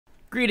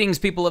Greetings,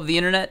 people of the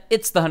internet,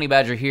 it's the Honey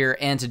Badger here,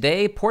 and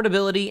today,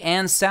 portability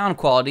and sound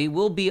quality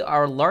will be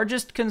our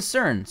largest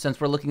concern since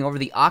we're looking over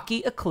the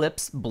Aukey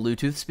Eclipse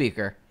Bluetooth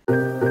speaker.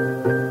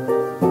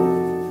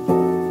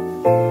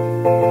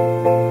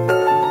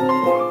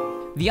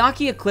 The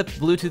Aukey Eclipse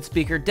Bluetooth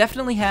speaker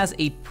definitely has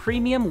a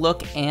premium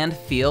look and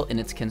feel in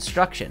its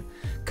construction.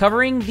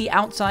 Covering the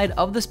outside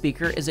of the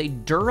speaker is a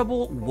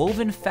durable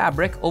woven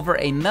fabric over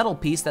a metal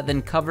piece that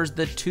then covers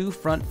the two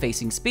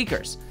front-facing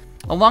speakers.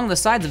 Along the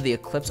sides of the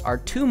Eclipse are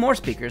two more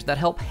speakers that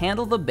help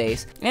handle the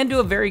bass and do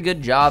a very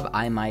good job,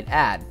 I might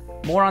add.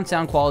 More on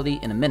sound quality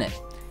in a minute.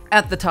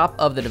 At the top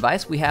of the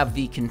device, we have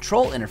the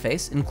control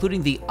interface,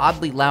 including the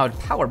oddly loud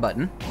power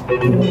button,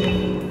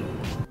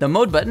 the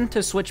mode button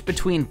to switch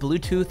between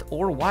Bluetooth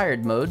or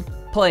wired mode,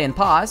 play and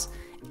pause,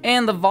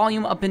 and the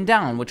volume up and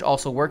down, which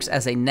also works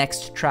as a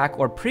next track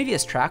or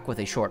previous track with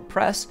a short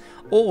press,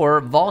 or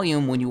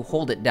volume when you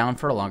hold it down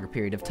for a longer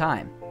period of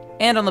time.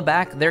 And on the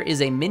back, there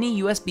is a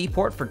mini USB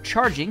port for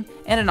charging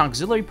and an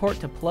auxiliary port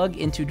to plug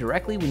into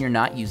directly when you're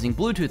not using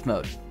Bluetooth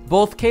mode,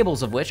 both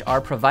cables of which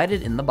are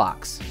provided in the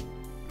box.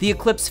 The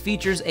Eclipse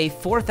features a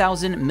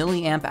 4,000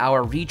 milliamp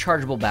hour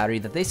rechargeable battery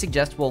that they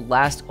suggest will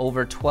last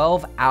over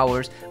 12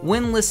 hours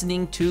when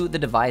listening to the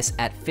device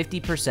at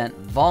 50%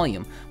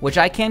 volume, which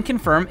I can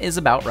confirm is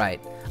about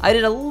right. I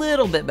did a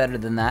little bit better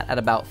than that at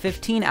about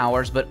 15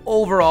 hours, but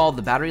overall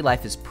the battery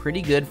life is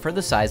pretty good for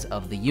the size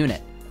of the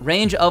unit.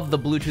 Range of the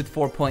Bluetooth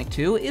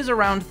 4.2 is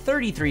around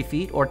 33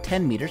 feet or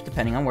 10 meters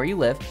depending on where you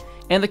live,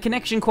 and the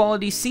connection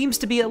quality seems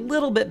to be a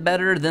little bit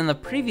better than the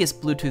previous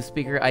Bluetooth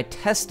speaker I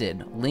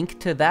tested.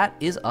 Link to that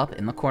is up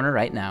in the corner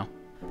right now.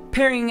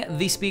 Pairing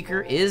the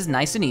speaker is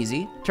nice and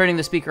easy. Turning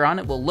the speaker on,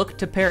 it will look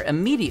to pair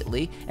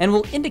immediately and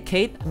will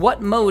indicate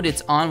what mode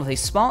it's on with a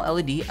small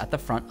LED at the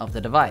front of the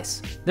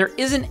device. There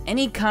isn't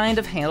any kind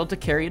of handle to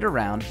carry it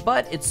around,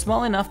 but it's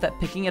small enough that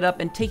picking it up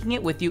and taking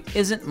it with you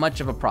isn't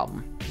much of a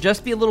problem.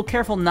 Just be a little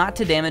careful not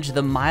to damage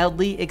the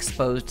mildly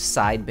exposed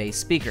side bass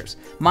speakers.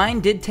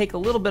 Mine did take a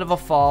little bit of a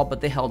fall, but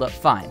they held up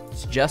fine.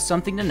 It's just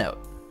something to note.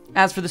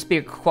 As for the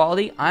speaker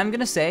quality, I'm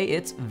gonna say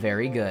it's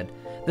very good.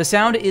 The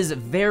sound is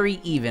very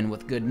even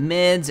with good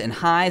mids and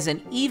highs,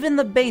 and even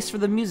the bass for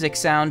the music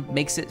sound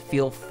makes it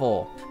feel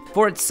full.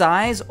 For its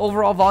size,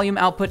 overall volume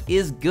output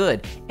is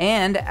good,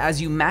 and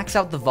as you max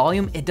out the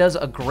volume, it does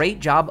a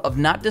great job of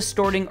not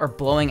distorting or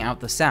blowing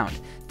out the sound.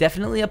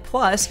 Definitely a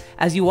plus,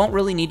 as you won't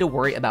really need to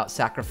worry about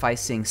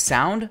sacrificing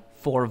sound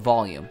for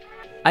volume.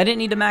 I didn't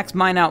need to max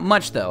mine out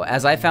much though,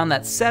 as I found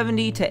that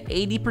 70 to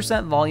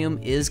 80% volume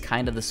is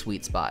kind of the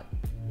sweet spot.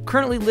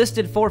 Currently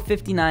listed for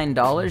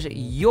 $59,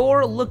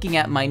 you're looking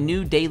at my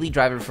new daily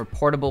driver for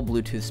portable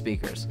Bluetooth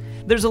speakers.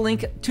 There's a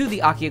link to the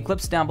Aukey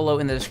Eclipse down below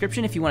in the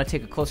description if you want to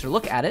take a closer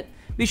look at it.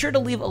 Be sure to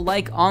leave a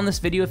like on this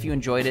video if you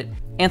enjoyed it,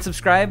 and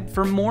subscribe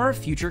for more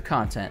future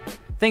content.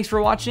 Thanks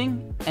for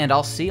watching, and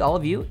I'll see all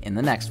of you in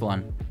the next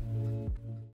one.